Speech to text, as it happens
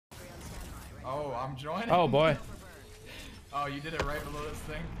Oh, I'm joining. Oh boy. Oh, you did it right below this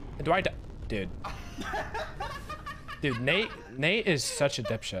thing. Do I? Dude. Dude, Nate is such a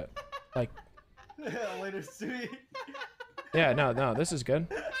dipshit. Like. Later, sweet. Yeah, no, this is good.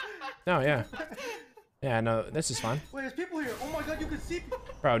 No, yeah. Yeah, no, this is fun. Wait, there's people here. Oh my god, you can see.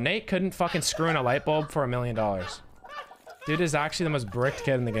 Bro, Nate couldn't fucking screw in a light bulb for $1 million. Dude is actually the most bricked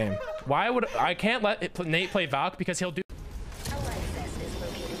kid in the game. Why would I can't let Nate play Valk because he'll do.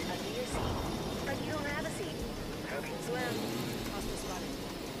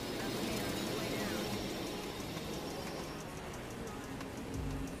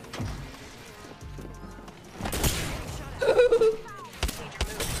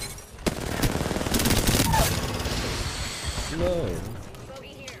 No.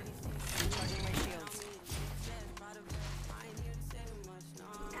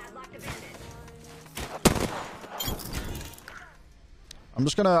 I'm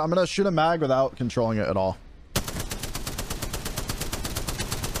gonna shoot a mag without controlling it at all.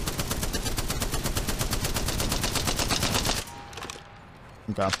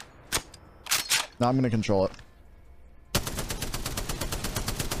 Okay. Now I'm gonna control it.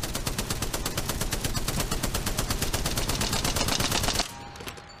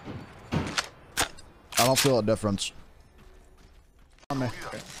 I don't feel a difference. On me.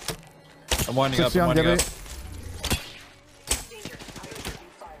 I'm winding up. I'm on winding up.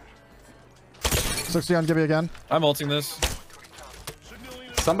 60 on Gibby again. I'm ulting this.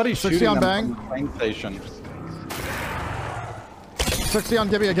 Somebody's 60 shooting on them Bang. from the train station. 60 on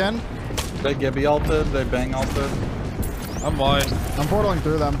Gibby again. They Gibby ulted, they Bang ulted. I'm wide. I'm portaling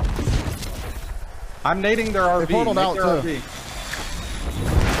through them. I'm nading their RV. They portaled Nade out their too. RV.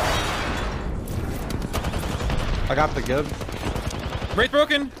 I got the Gib. Wraith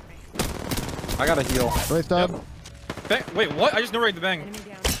broken. I got a heal. Wraith dead. Wait, what? I just no-rate the Bang.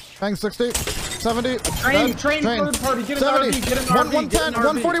 Bang 60. 70. Train third party. Get in the 70. RV. Get in the RV. 110.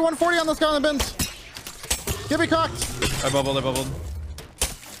 140. 140 on this guy on the bins. Gibby cocked. I bubbled.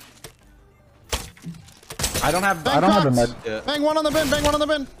 I don't have. Bang I don't have cocked. a med kit. Bang one on the bin. Bang one on the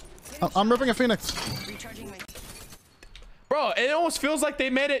bin. I'm ripping a Phoenix. Bro, it almost feels like they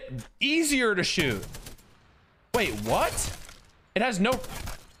made it easier to shoot. Wait, what? It has no.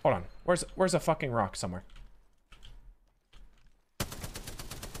 Hold on. Where's a fucking rock somewhere?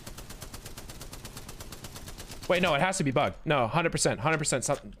 Wait, no, it has to be bugged. No, 100%,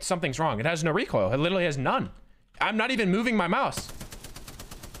 100%. Something's wrong. It has no recoil. It literally has none. I'm not even moving my mouse.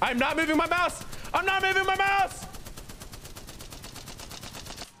 I'm not moving my mouse. I'm not moving my mouse.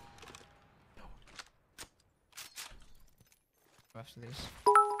 After these.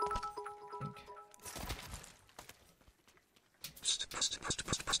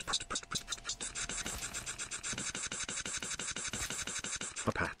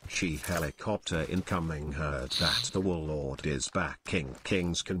 Apache helicopter incoming. Heard that the warlord is back.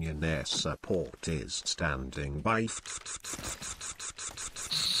 King's Canyon air support is standing by.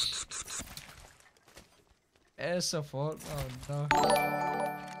 Air support? Oh no.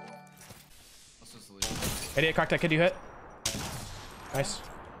 Idiot cocktail, kid you hit? Nice.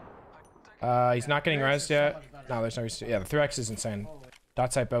 He's not getting rezzed yet. No, there's no reason. Yeah, the 3x is insane.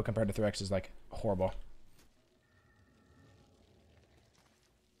 Dot side bow compared to 3x is like horrible.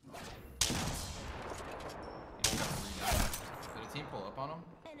 Did a team pull up on him?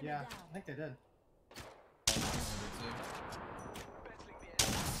 Yeah, I think they did.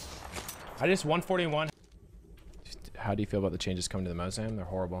 I just 141. How do you feel about the changes coming to the Mosam? They're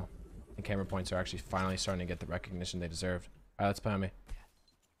horrible. And camera points are actually finally starting to get the recognition they deserved. Alright, let's play on me.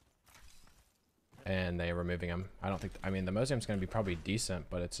 And they are removing them. I don't think. I mean, the Mosam's going to be probably decent,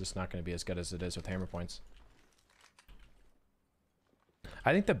 but it's just not going to be as good as it is with hammer points.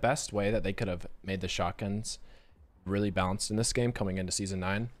 I think the best way that they could have made the shotguns really balanced in this game coming into season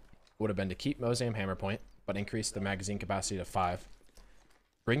 9 would have been to keep Mosam hammer point, but increase the magazine capacity to 5.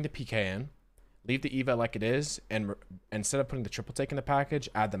 Bring the PK in, leave the Eva like it is, and instead of putting the triple take in the package,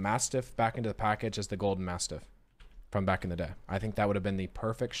 add the Mastiff back into the package as the golden Mastiff from back in the day. I think that would have been the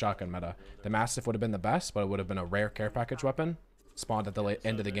perfect shotgun meta. The Mastiff would have been the best, but it would have been a rare care package weapon spawned at the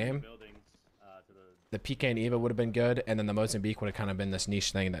end of the game. The PK and Eva would have been good, and then the Mozambique would have kind of been this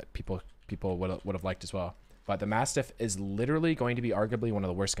niche thing that people would have liked as well. But the Mastiff is literally going to be arguably one of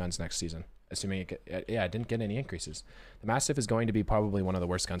the worst guns next season, assuming it didn't get any increases. The Mastiff is going to be probably one of the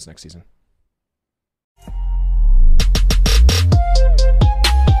worst guns next season.